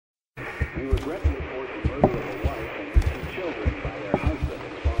We regret to report the murder of a wife and her 2 children by their husband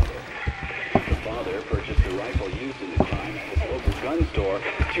and father. The father purchased the rifle used in the crime at his local gun store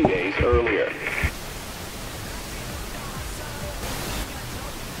 2 days earlier.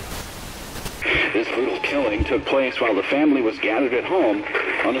 This brutal killing took place while the family was gathered at home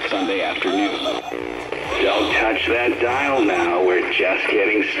on a Sunday afternoon. Don't touch that dial now, we're just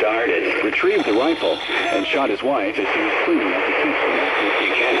getting started. Retrieved the rifle and shot his wife as she was cleaning up the kitchen.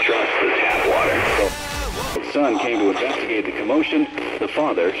 You can't trust the tap water. His son came to investigate the commotion. The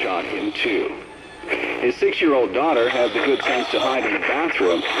father shot him too. His 6-year-old daughter had the good sense to hide in the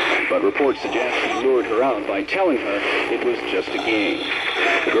bathroom, but reports suggest he lured her out by telling her it was just a game.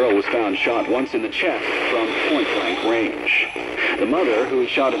 The girl was found shot once in the chest from point-blank range. The mother, who was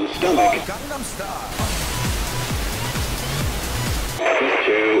shot in the stomach,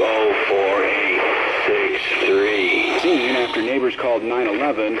 204-863. Seen after neighbors called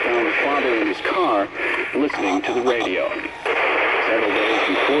 911, found the father in his car listening to the radio. Several days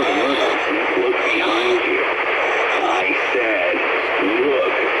before the murder, Look behind you. I said,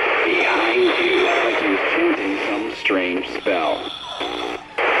 look behind you. like he was chanting some strange spell.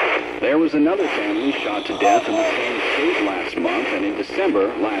 There was another family shot to death in the same state last month, and in December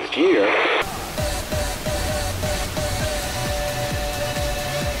last year,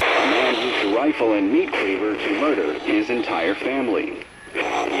 a man used a rifle and meat cleaver to murder his entire family.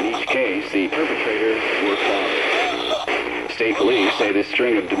 In each case, the perpetrators were fathers. State police say this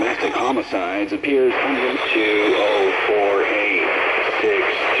string of domestic homicides appears under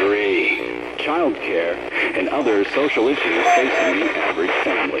 204-863. child care and other social issues facing the average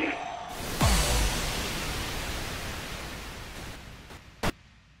family.